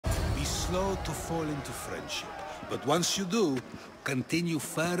slow to fall into friendship, but once you do, continue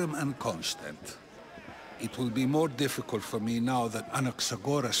firm and constant. It will be more difficult for me now that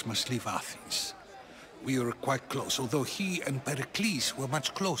Anaxagoras must leave Athens. We were quite close, although he and Pericles were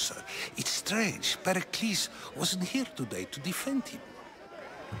much closer. It's strange, Pericles wasn't here today to defend him.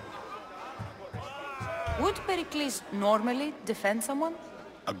 Would Pericles normally defend someone?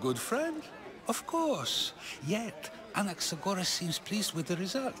 A good friend? Of course. Yet, Anaxagoras seems pleased with the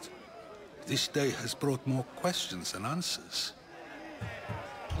result. This day has brought more questions than answers.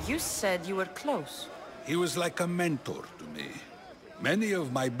 You said you were close. He was like a mentor to me. Many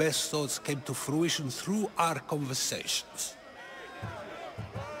of my best thoughts came to fruition through our conversations.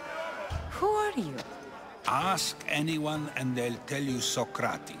 Who are you? Ask anyone and they'll tell you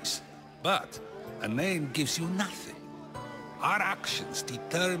Socrates. But a name gives you nothing. Our actions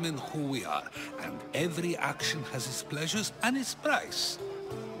determine who we are, and every action has its pleasures and its price.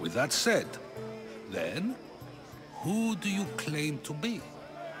 With that said, then, who do you claim to be?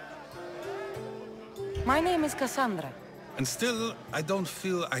 My name is Cassandra. And still, I don't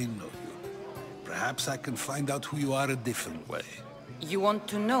feel I know you. Perhaps I can find out who you are a different way. You want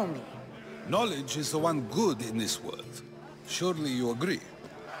to know me? Knowledge is the one good in this world. Surely you agree?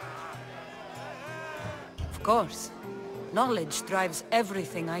 Of course. Knowledge drives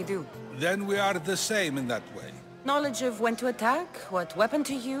everything I do. Then we are the same in that way. Knowledge of when to attack, what weapon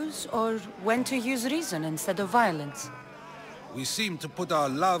to use, or when to use reason instead of violence. We seem to put our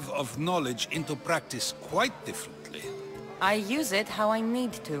love of knowledge into practice quite differently. I use it how I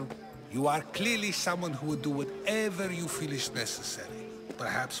need to. You are clearly someone who would do whatever you feel is necessary.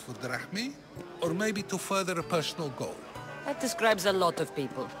 Perhaps for drachmi, or maybe to further a personal goal. That describes a lot of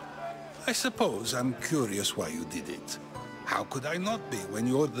people. I suppose I'm curious why you did it. How could I not be when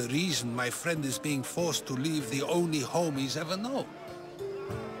you're the reason my friend is being forced to leave the only home he's ever known?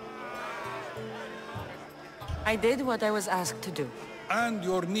 I did what I was asked to do. And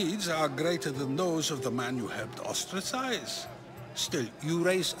your needs are greater than those of the man you helped ostracize. Still, you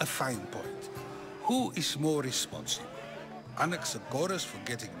raise a fine point. Who is more responsible? Anaxagoras for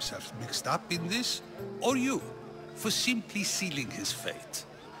getting himself mixed up in this, or you for simply sealing his fate?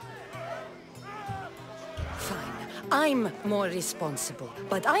 Fine. I'm more responsible.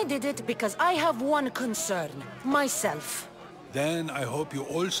 But I did it because I have one concern. Myself. Then I hope you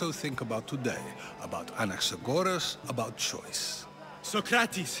also think about today. About Anaxagoras, about choice.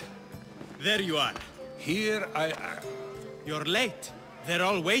 Socrates! There you are. Here I am. You're late. They're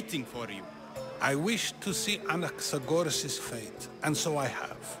all waiting for you. I wish to see Anaxagoras' fate, and so I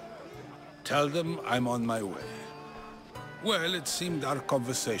have. Tell them I'm on my way. Well, it seemed our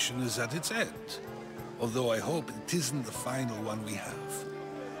conversation is at its end. Although I hope it isn't the final one we have.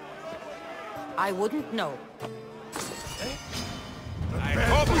 I wouldn't know. I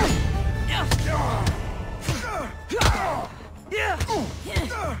hope...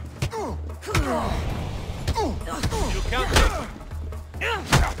 You can't take...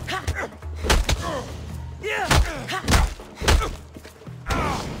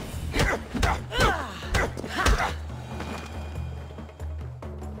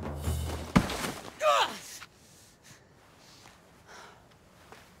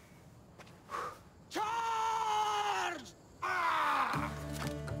 Charge!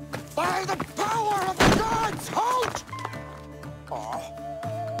 By the power of the gods, halt!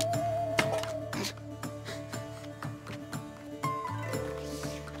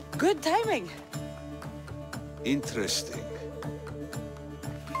 Good timing. Interesting.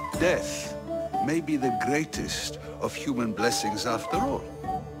 Death may be the greatest of human blessings after all.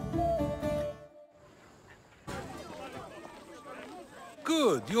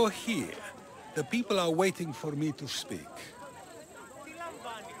 Good, you're here. The people are waiting for me to speak.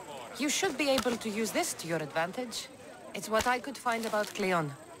 You should be able to use this to your advantage. It's what I could find about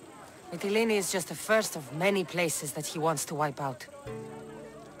Cleon. Mytilene is just the first of many places that he wants to wipe out.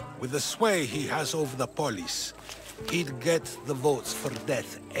 With the sway he has over the polis, he'd get the votes for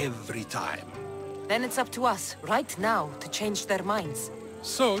death every time. Then it's up to us, right now, to change their minds.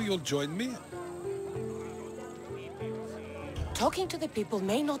 So you'll join me? Talking to the people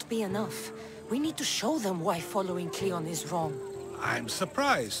may not be enough. We need to show them why following Cleon is wrong. I'm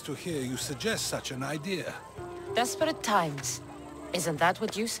surprised to hear you suggest such an idea. Desperate times. Isn't that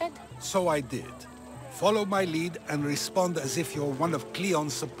what you said? So I did. Follow my lead and respond as if you're one of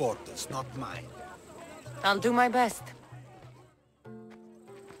Cleon's supporters, not mine. I'll do my best.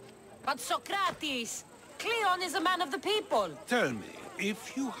 But Socrates! Cleon is a man of the people! Tell me,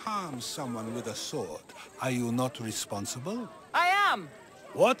 if you harm someone with a sword, are you not responsible? I am!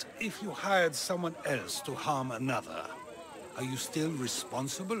 What if you hired someone else to harm another? Are you still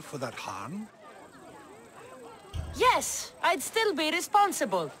responsible for that harm? Yes, I'd still be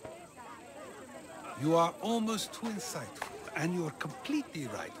responsible. You are almost too insightful, and you are completely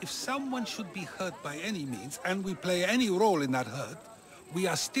right. If someone should be hurt by any means, and we play any role in that hurt, we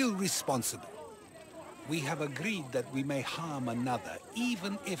are still responsible. We have agreed that we may harm another,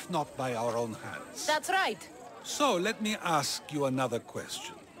 even if not by our own hands. That's right. So, let me ask you another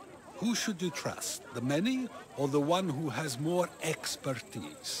question. Who should you trust, the many or the one who has more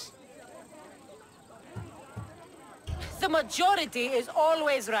expertise? The majority is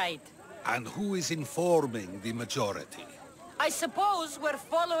always right. And who is informing the majority? I suppose we're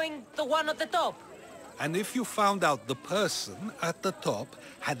following the one at the top. And if you found out the person at the top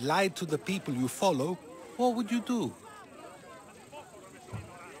had lied to the people you follow, what would you do?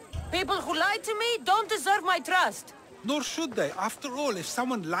 People who lie to me don't deserve my trust. Nor should they. After all, if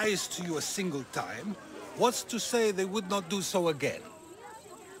someone lies to you a single time, what's to say they would not do so again?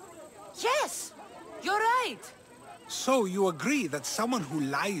 Yes, you're right. So you agree that someone who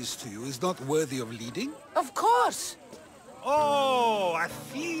lies to you is not worthy of leading? Of course. Oh,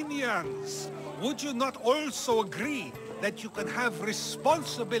 Athenians! Would you not also agree that you can have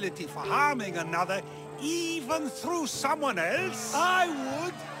responsibility for harming another even through someone else? I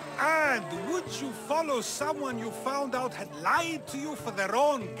would. And would you follow someone you found out had lied to you for their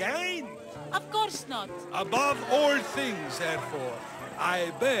own gain? Of course not. Above all things, therefore,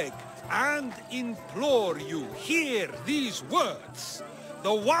 I beg and implore you, hear these words.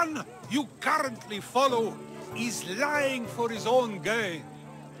 The one you currently follow is lying for his own gain.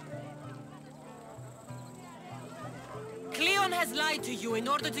 Cleon has lied to you in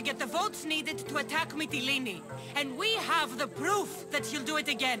order to get the votes needed to attack Mytilene. And we have the proof that he'll do it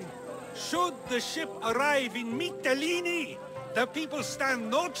again. Should the ship arrive in Mytilene, the people stand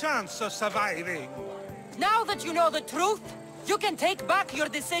no chance of surviving. Now that you know the truth, you can take back your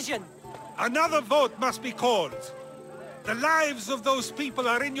decision. Another vote must be called. The lives of those people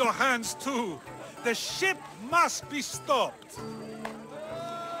are in your hands too. The ship must be stopped.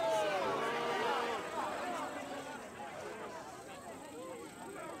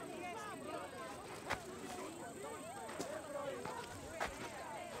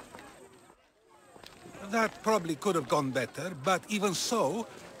 That probably could have gone better, but even so,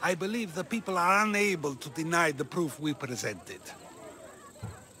 I believe the people are unable to deny the proof we presented.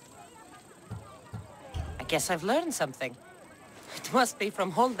 I guess I've learned something. It must be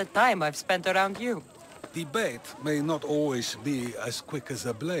from all the time I've spent around you. Debate may not always be as quick as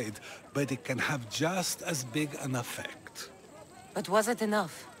a blade, but it can have just as big an effect. But was it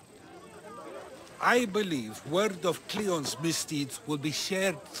enough? I believe word of Cleon's misdeeds will be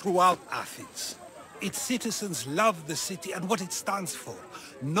shared throughout Athens. Its citizens love the city and what it stands for.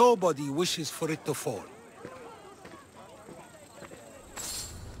 Nobody wishes for it to fall.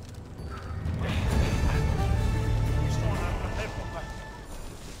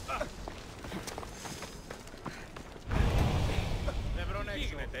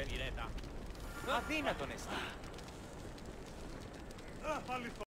 Αδύνατον εστί.